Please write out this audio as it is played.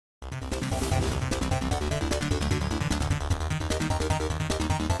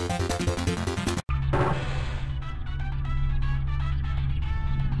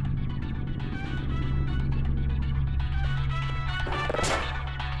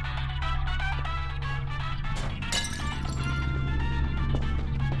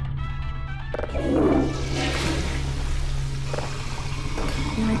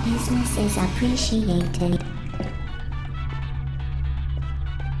closeness is appreciated.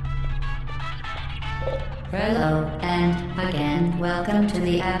 Hello, and again, welcome to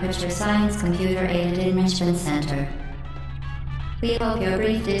the Aperture Science Computer-Aided Enrichment Center. We hope your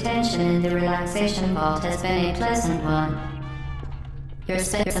brief detention in the relaxation vault has been a pleasant one. Your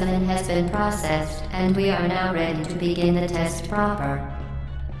specimen has been processed, and we are now ready to begin the test proper.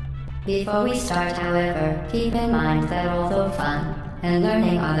 Before we start, however, keep in mind that although fun and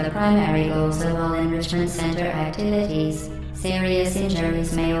learning are the primary goals of all Enrichment Center activities, serious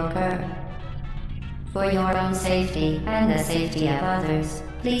injuries may occur. For your own safety and the safety of others,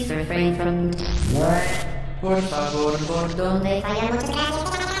 please refrain from Por favor, por donde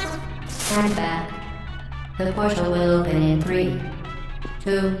stand back. The portal will open in 3,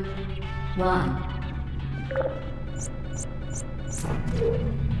 2, 1.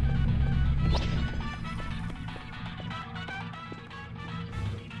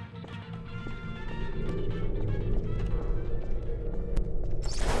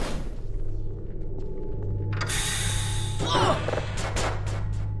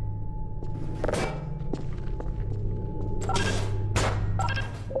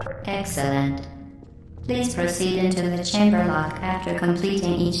 Excellent. Please proceed into the chamber lock after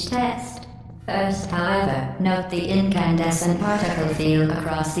completing each test. First, however, note the incandescent particle field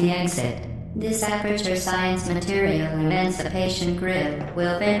across the exit. This Aperture Science Material Emancipation Grid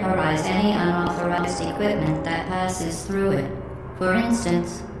will vaporize any unauthorized equipment that passes through it. For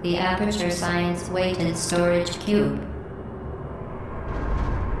instance, the Aperture Science Weighted Storage Cube.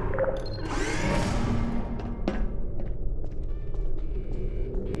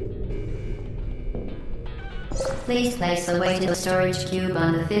 Please place the weighted storage cube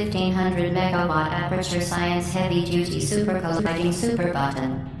on the 1500 megawatt Aperture Science Heavy Duty Super Colliding Super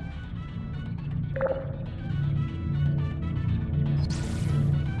Button.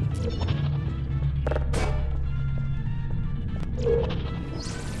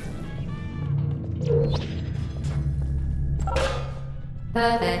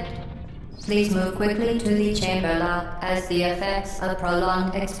 Perfect. Please move quickly to the chamber lock, as the effects of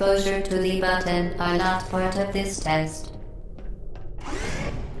prolonged exposure to the button are not part of this test.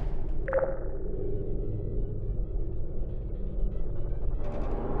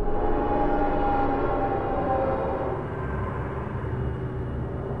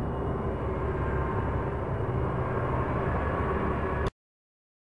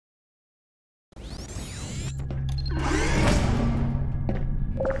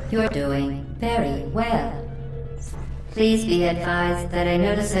 You're doing very well. Please be advised that a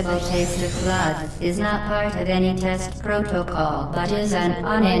noticeable taste of blood is not part of any test protocol, but is an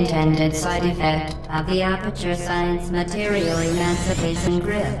unintended side effect of the Aperture Science Material Emancipation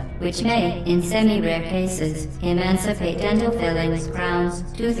Grid, which may, in semi-rare cases, emancipate dental fillings, crowns,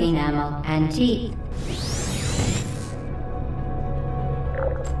 tooth enamel, and teeth.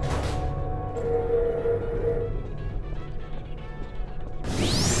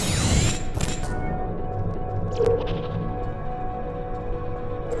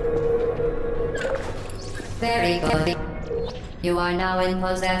 Very good. You are now in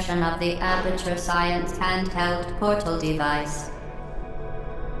possession of the Aperture Science handheld portal device.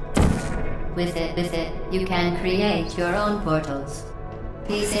 With it, you can create your own portals.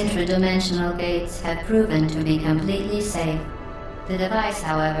 These intradimensional gates have proven to be completely safe. The device,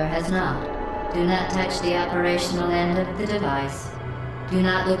 however, has not. Do not touch the operational end of the device. Do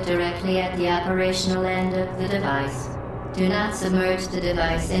not look directly at the operational end of the device. Do not submerge the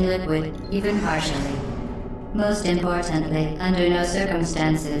device in liquid, even partially. Most importantly, under no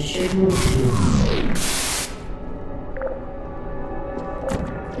circumstances should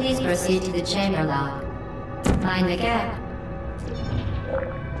Please proceed to the chamber lock. Find the gap.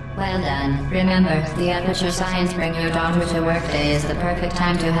 Well done. Remember, the Aperture Science Bring Your Daughter to Work Day is the perfect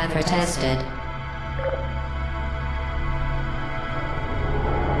time to have her tested.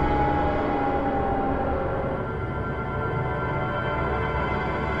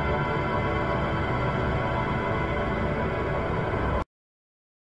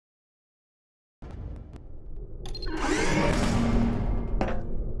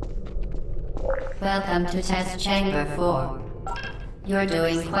 Welcome to Test Chamber 4. You're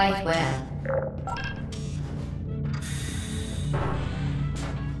doing quite well.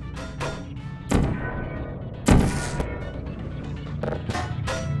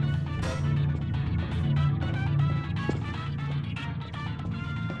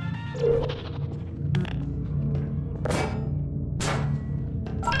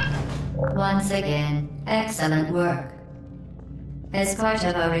 Once again, excellent work. As part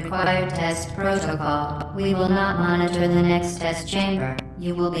of a required test protocol, we will not monitor the next test chamber.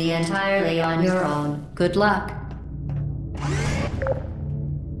 You will be entirely on your own. Good luck.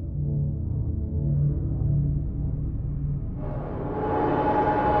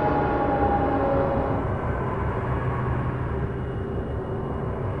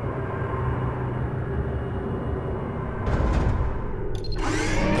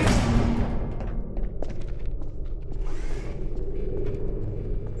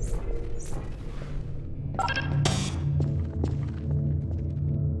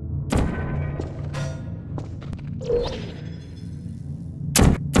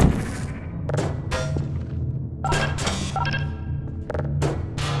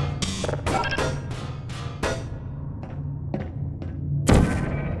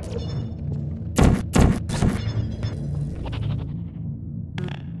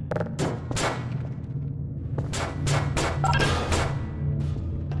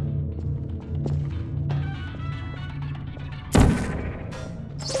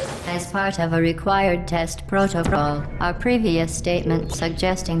 As part of a required test protocol, our previous statement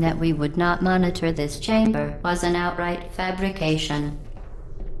suggesting that we would not monitor this chamber was an outright fabrication.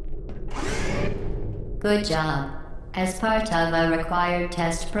 Good job. As part of a required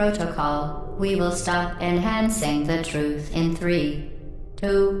test protocol, we will stop enhancing the truth in 3,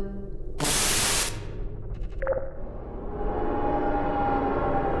 2,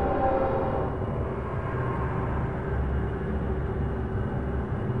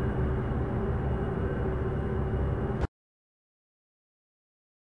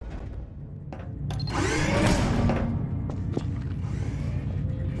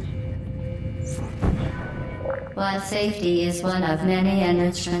 While safety is one of many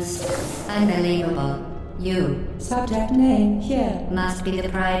enrichments, unbelievable, you Subject name here. must be the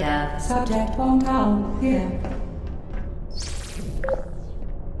pride of. Subject hometown here.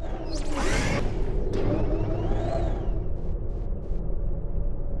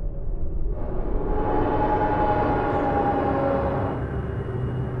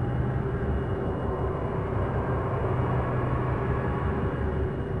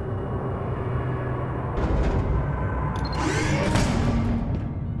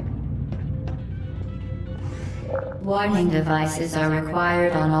 Warning devices are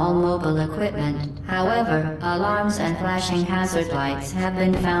required on all mobile equipment. However, alarms and flashing hazard lights have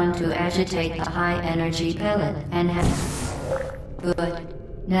been found to agitate the high-energy pellet and have...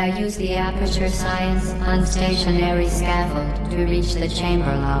 Good. Now use the Aperture Science unstationary scaffold to reach the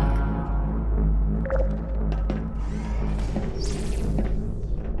chamber lock.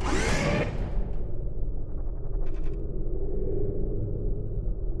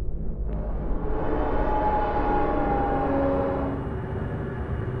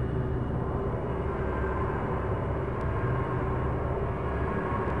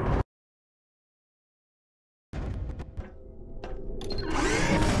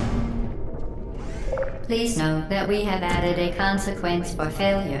 Please note that we have added a consequence for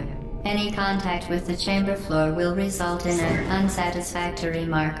failure. Any contact with the chamber floor will result in an unsatisfactory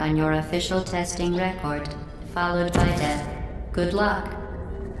mark on your official testing record, followed by death. Good luck.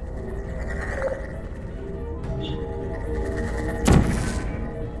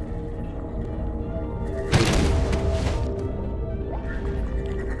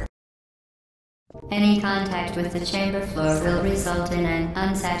 Any contact with the chamber floor will result in an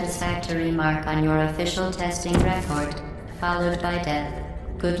unsatisfactory mark on your official testing record, followed by death.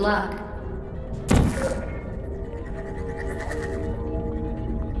 Good luck.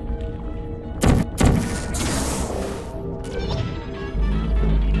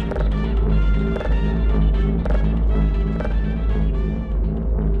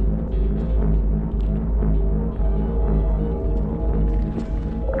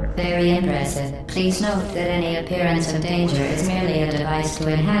 Very impressive. Please note that any appearance of danger is merely a device to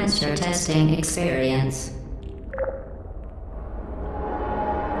enhance your testing experience.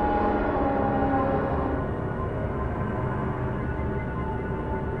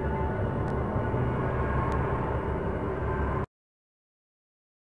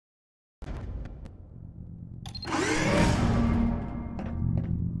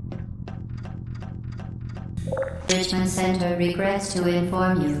 Richmond Center regrets to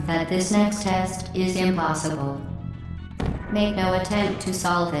inform you that this next test is impossible. Make no attempt to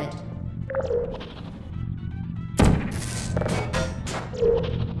solve it.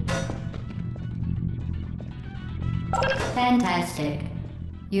 Fantastic.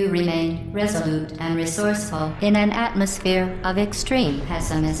 You remain resolute and resourceful in an atmosphere of extreme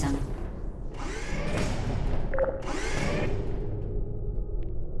pessimism.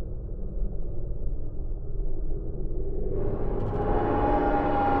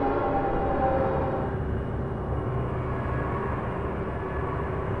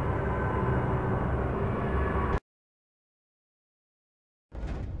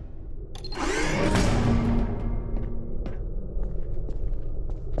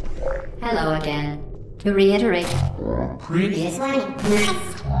 Hello again. To reiterate, Previous warning.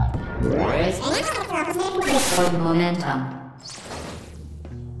 for momentum.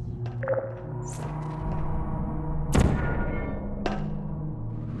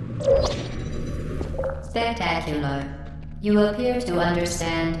 Spectacular. You appear to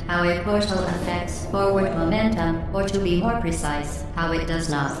understand how a portal affects forward momentum, or to be more precise, how it does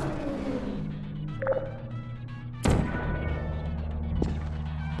not.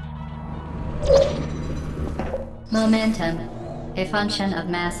 Momentum, a function of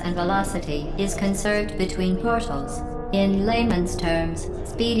mass and velocity, is conserved between portals. In layman's terms,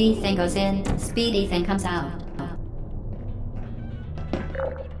 speedy thing goes in, speedy thing comes out.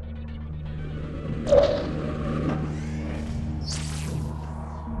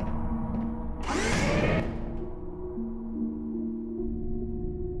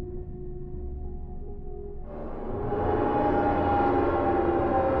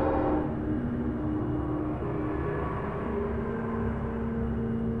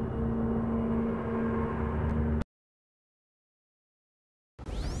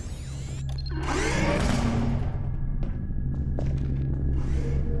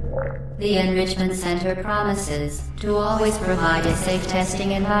 The Enrichment Center promises to always provide a safe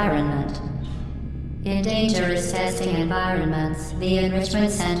testing environment. In dangerous testing environments, the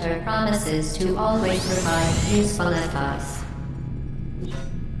Enrichment Center promises to always provide useful advice.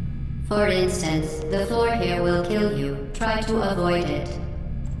 For instance, the floor here will kill you. Try to avoid it.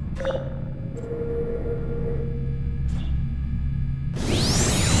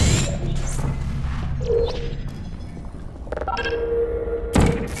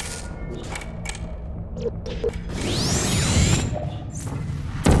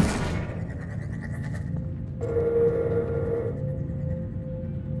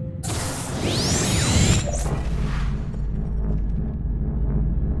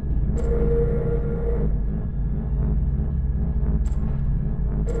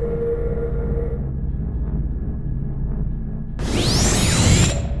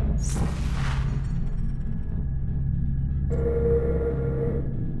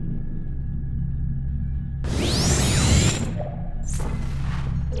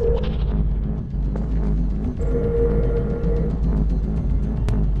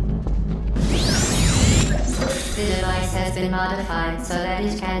 The device has been modified so that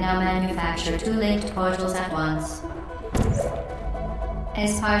it can now manufacture two linked portals at once.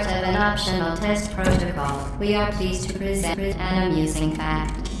 As part of an optional test protocol, we are pleased to present an amusing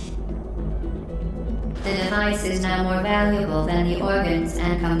fact. The device is now more valuable than the organs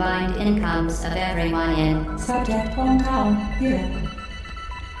and combined incomes of everyone in. Subject hometown here.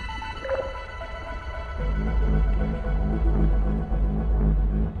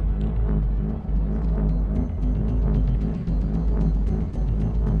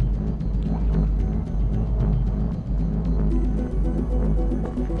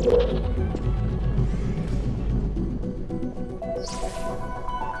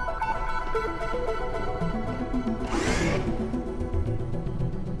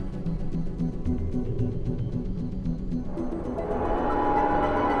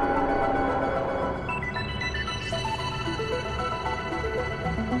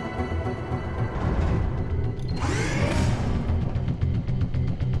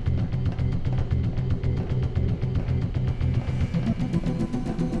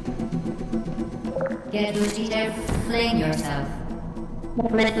 Get boosty there, fling yourself.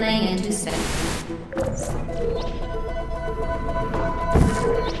 Fling into space.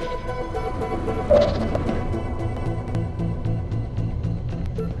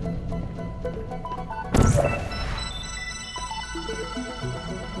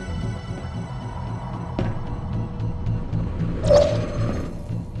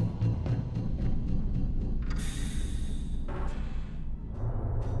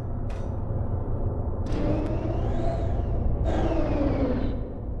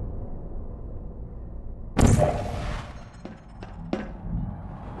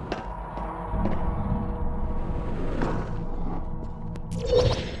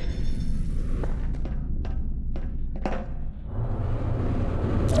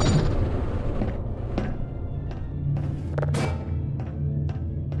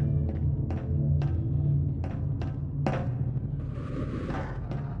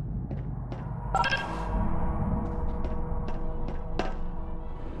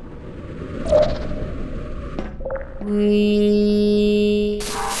 We...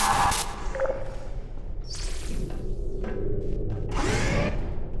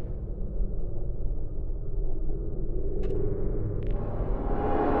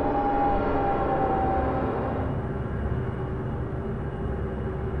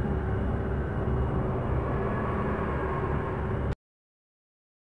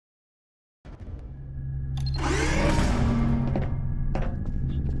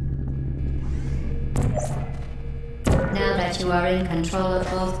 that you are in control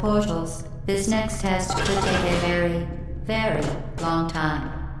of both portals, this next test could take a very, very long time.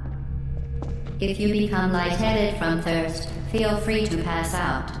 If you become lightheaded from thirst, feel free to pass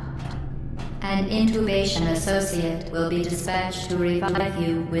out. An intubation associate will be dispatched to revive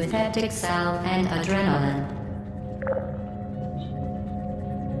you with peptic salve and adrenaline.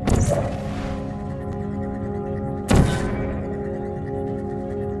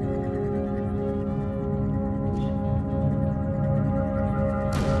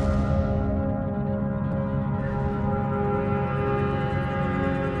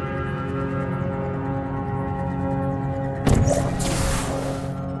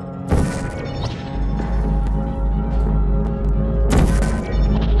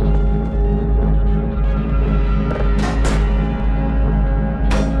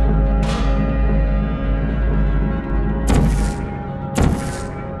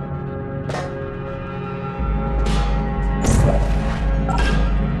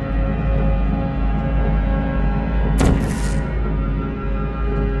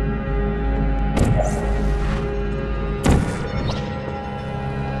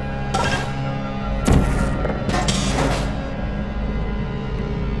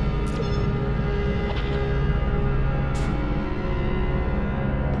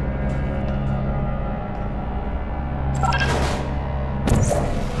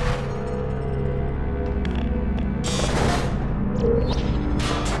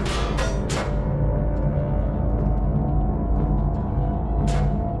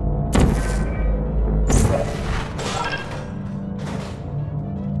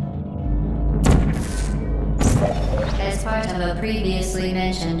 Previously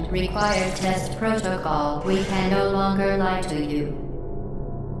mentioned required test protocol, we can no longer lie to you.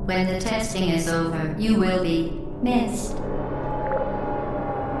 When the testing is over, you will be missed.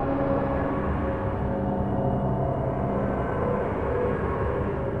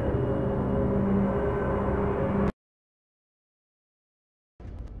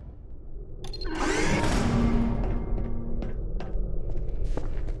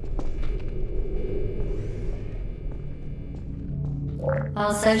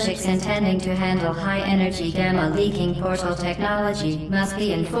 All subjects intending to handle high-energy gamma-leaking portal technology must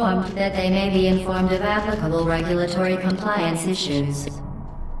be informed that they may be informed of applicable regulatory compliance issues.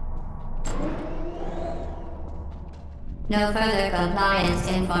 No further compliance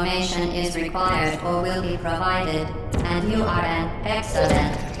information is required or will be provided, and you are an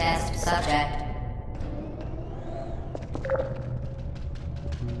excellent test subject.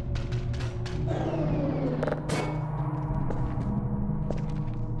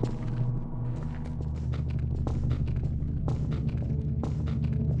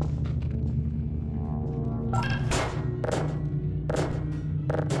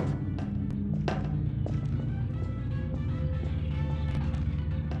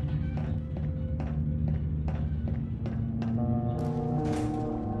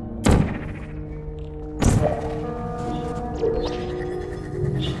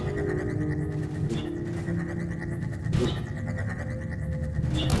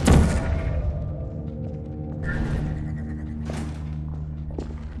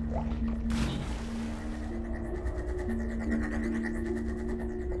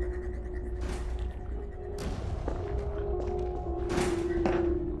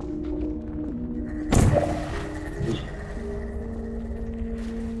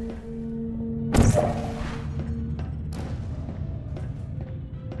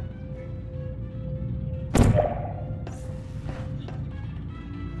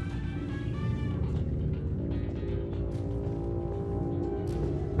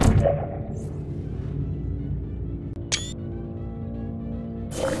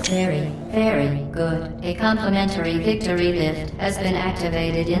 Very, very good. A complimentary victory lift has been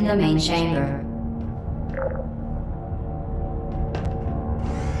activated in the main chamber.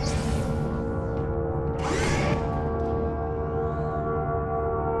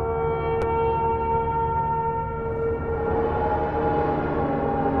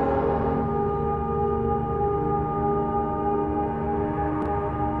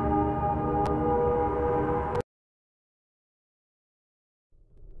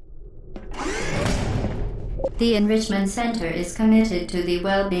 The Enrichment Center is committed to the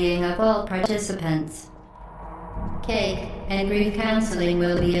well-being of all participants. Cake and grief counseling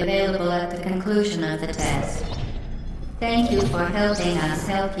will be available at the conclusion of the test. Thank you for helping us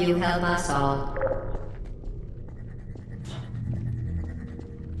help you help us all.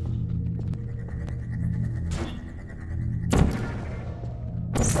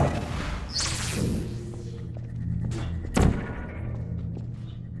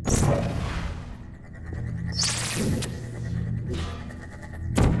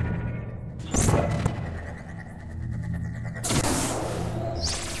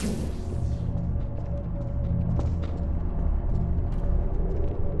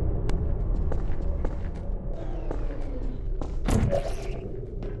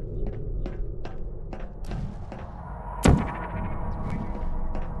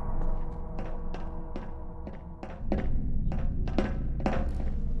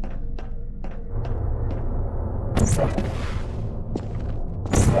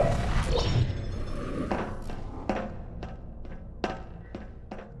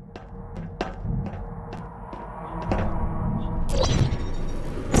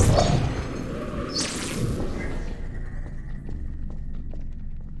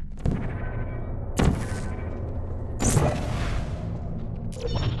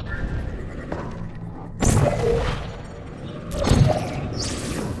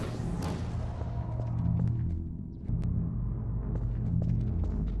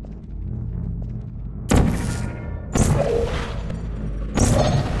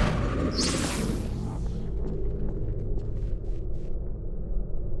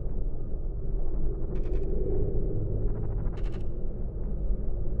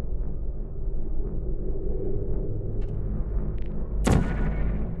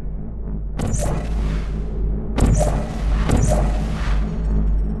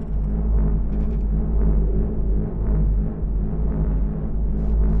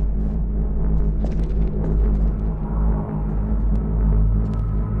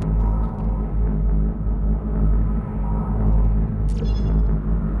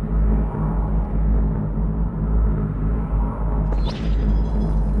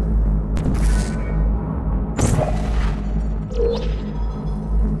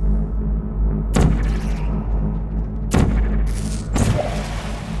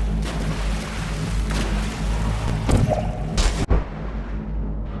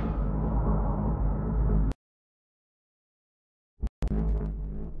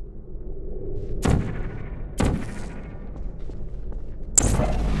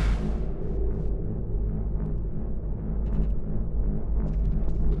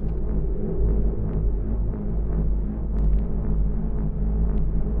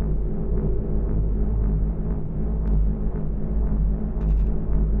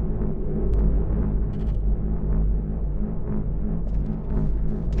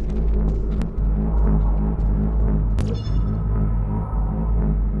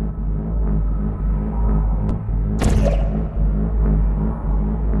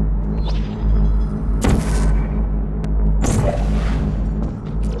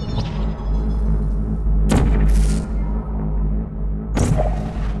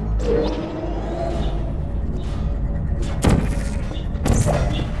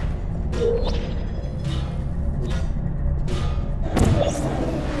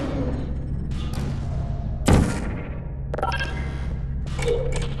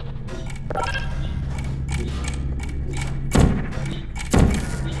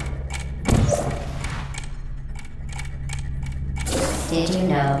 Did you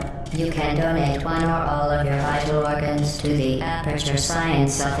know you can donate one or all of your vital organs to the Aperture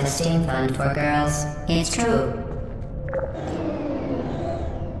Science Self-Esteem Fund for Girls? It's true.